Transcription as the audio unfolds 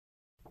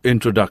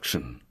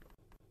Introduction.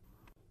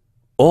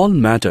 All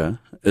matter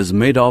is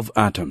made of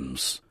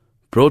atoms.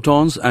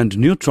 Protons and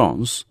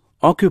neutrons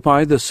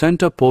occupy the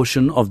center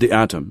portion of the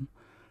atom,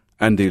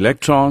 and the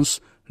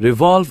electrons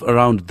revolve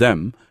around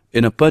them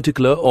in a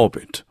particular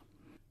orbit.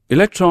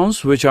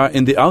 Electrons, which are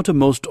in the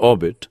outermost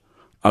orbit,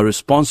 are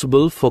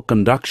responsible for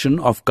conduction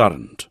of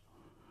current.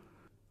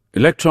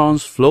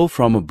 Electrons flow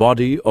from a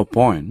body or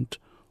point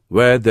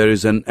where there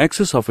is an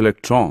excess of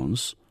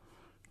electrons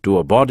to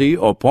a body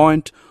or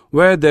point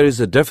where there is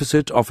a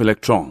deficit of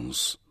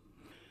electrons.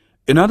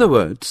 In other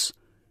words,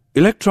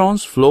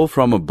 electrons flow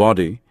from a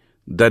body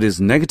that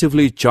is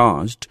negatively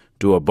charged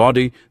to a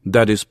body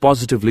that is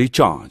positively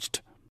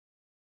charged.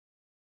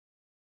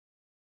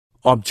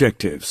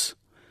 Objectives.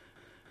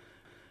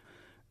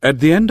 At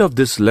the end of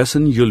this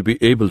lesson, you'll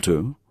be able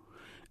to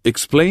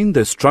explain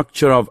the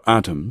structure of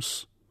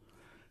atoms,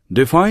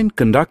 define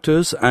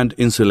conductors and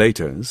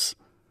insulators,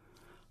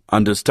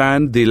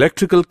 understand the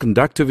electrical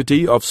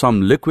conductivity of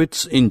some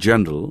liquids in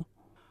general,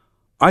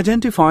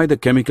 identify the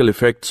chemical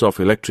effects of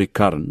electric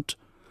current,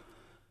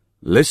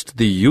 list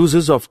the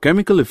uses of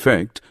chemical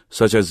effect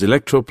such as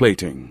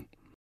electroplating.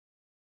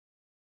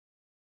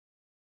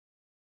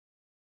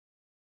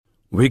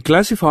 We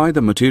classify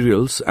the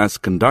materials as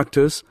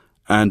conductors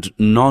and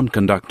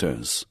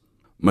non-conductors.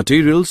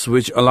 Materials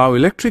which allow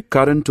electric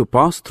current to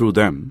pass through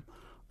them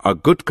are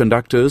good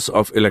conductors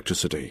of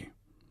electricity.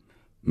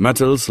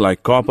 Metals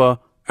like copper,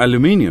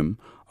 aluminium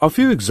are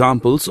few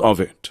examples of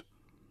it.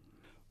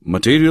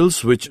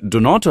 Materials which do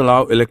not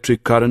allow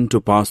electric current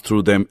to pass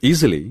through them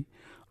easily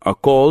are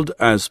called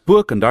as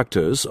poor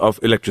conductors of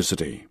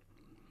electricity.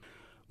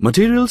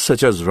 Materials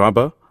such as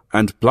rubber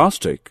and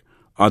plastic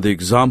are the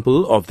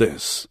example of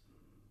this.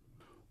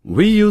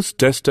 We use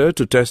tester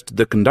to test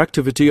the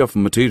conductivity of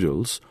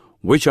materials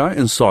which are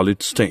in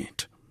solid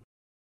state.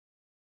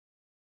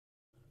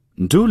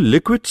 Do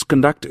liquids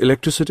conduct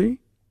electricity?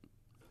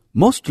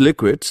 Most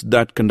liquids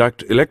that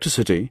conduct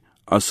electricity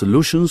are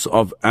solutions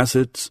of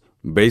acids,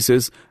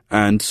 bases,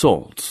 and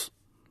salts.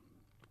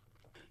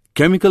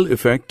 Chemical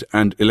effect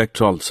and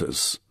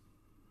electrolysis.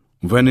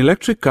 When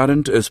electric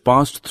current is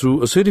passed through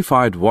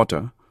acidified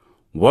water,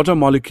 water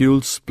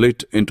molecules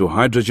split into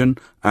hydrogen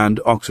and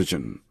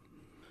oxygen.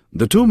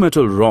 The two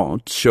metal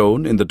rods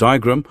shown in the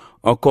diagram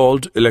are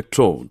called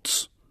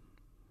electrodes.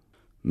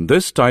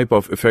 This type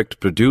of effect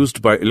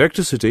produced by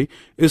electricity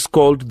is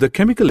called the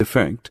chemical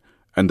effect,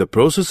 and the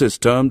process is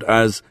termed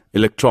as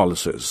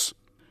electrolysis.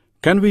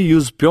 Can we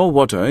use pure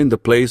water in the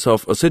place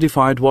of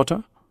acidified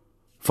water?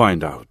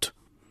 Find out.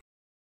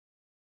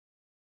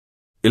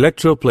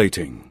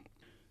 Electroplating.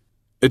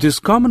 It is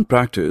common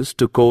practice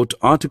to coat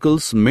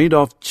articles made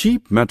of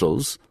cheap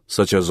metals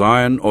such as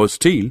iron or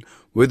steel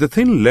with a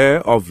thin layer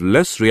of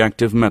less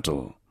reactive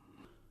metal.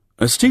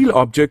 A steel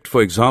object,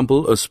 for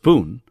example a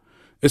spoon,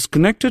 is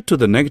connected to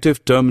the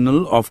negative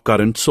terminal of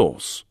current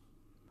source.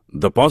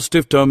 The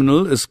positive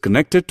terminal is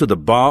connected to the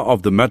bar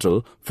of the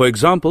metal, for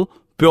example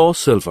pure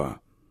silver.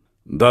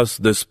 Thus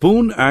the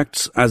spoon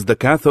acts as the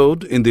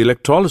cathode in the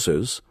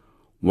electrolysis,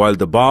 while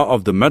the bar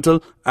of the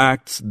metal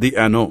acts the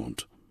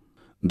anode.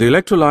 The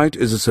electrolyte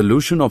is a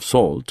solution of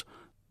salt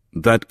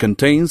that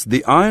contains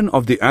the ion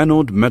of the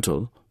anode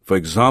metal, for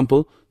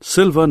example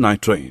silver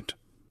nitrate.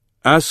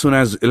 As soon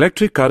as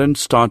electric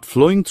currents start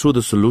flowing through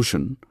the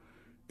solution,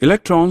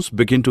 electrons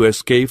begin to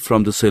escape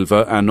from the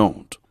silver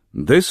anode.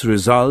 This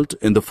results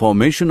in the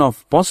formation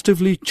of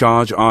positively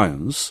charged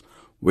ions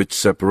which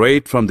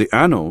separate from the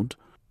anode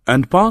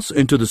and pass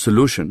into the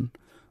solution.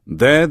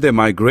 There they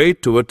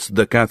migrate towards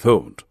the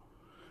cathode,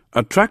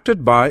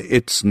 attracted by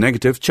its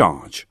negative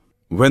charge.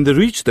 When they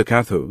reach the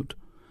cathode,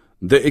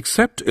 they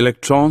accept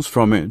electrons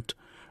from it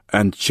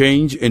and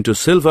change into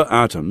silver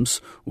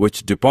atoms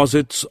which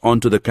deposits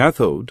onto the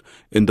cathode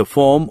in the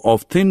form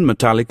of thin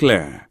metallic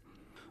layer.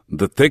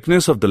 The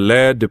thickness of the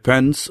layer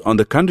depends on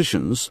the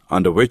conditions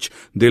under which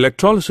the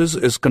electrolysis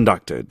is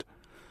conducted.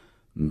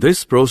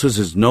 This process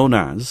is known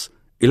as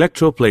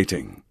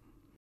electroplating.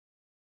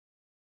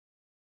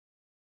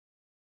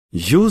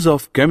 Use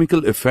of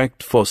chemical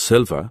effect for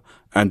silver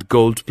and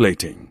gold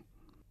plating.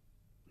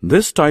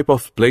 This type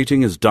of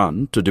plating is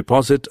done to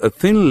deposit a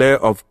thin layer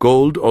of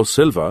gold or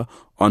silver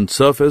on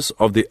surface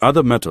of the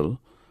other metal,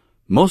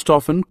 most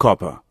often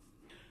copper.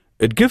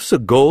 It gives a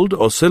gold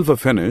or silver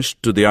finish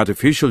to the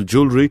artificial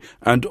jewelry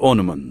and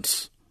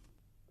ornaments.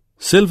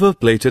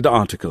 Silver-plated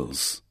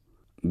articles.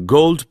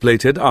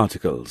 Gold-plated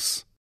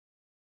articles.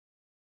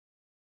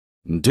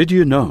 Did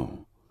you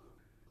know?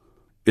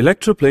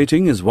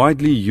 Electroplating is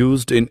widely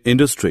used in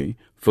industry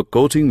for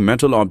coating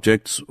metal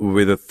objects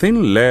with a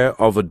thin layer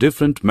of a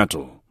different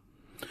metal.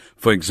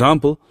 For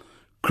example,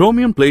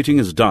 chromium plating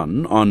is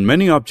done on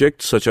many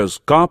objects such as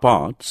car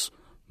parts,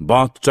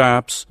 bath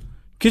taps,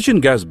 kitchen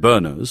gas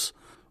burners,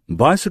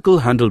 bicycle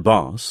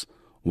handlebars,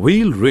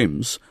 wheel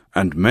rims,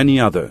 and many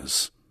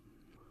others.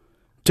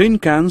 Tin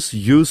cans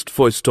used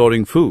for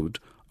storing food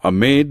are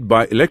made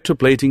by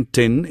electroplating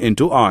tin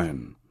into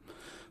iron.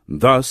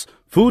 Thus,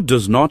 food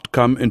does not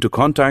come into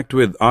contact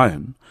with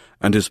iron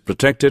and is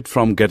protected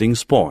from getting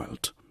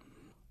spoiled.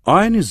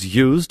 Iron is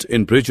used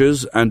in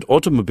bridges and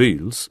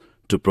automobiles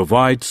to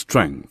provide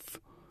strength.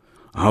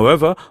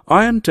 However,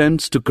 iron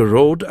tends to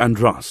corrode and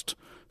rust,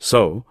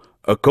 so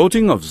a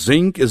coating of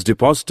zinc is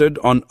deposited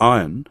on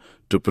iron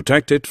to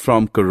protect it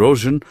from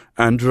corrosion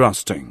and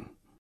rusting.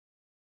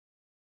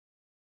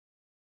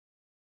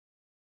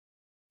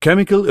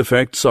 Chemical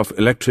effects of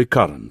electric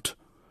current.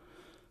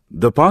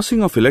 The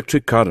passing of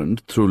electric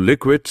current through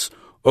liquids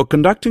or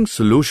conducting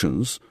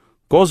solutions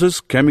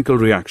causes chemical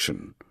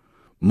reaction.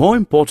 More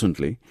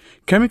importantly,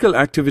 chemical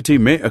activity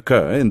may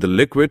occur in the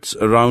liquids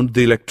around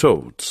the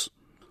electrodes.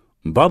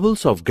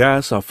 Bubbles of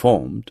gas are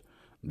formed,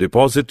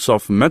 deposits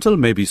of metal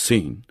may be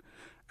seen,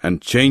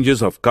 and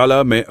changes of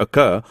color may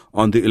occur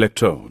on the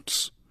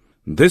electrodes.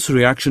 This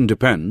reaction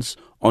depends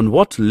on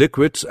what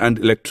liquids and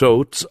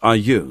electrodes are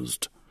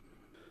used.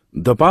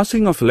 The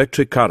passing of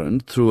electric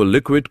current through a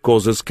liquid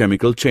causes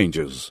chemical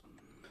changes.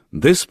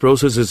 This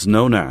process is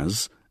known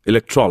as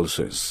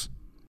electrolysis.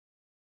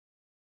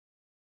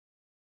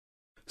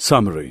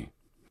 Summary.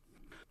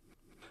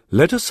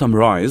 Let us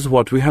summarize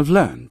what we have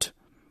learned.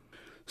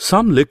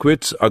 Some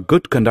liquids are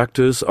good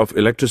conductors of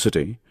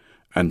electricity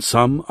and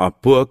some are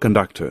poor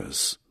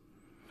conductors.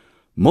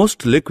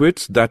 Most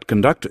liquids that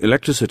conduct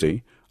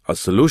electricity are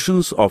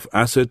solutions of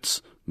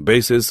acids,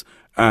 bases,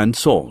 and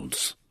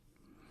salts.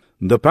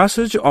 The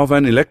passage of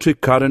an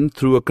electric current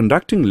through a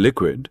conducting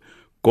liquid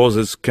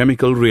causes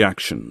chemical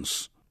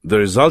reactions. The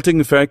resulting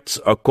effects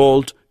are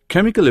called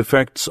chemical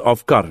effects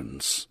of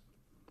currents.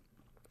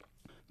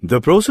 The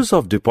process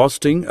of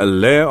depositing a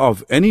layer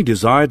of any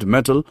desired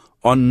metal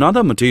on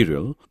another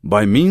material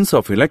by means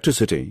of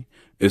electricity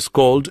is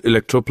called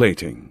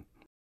electroplating.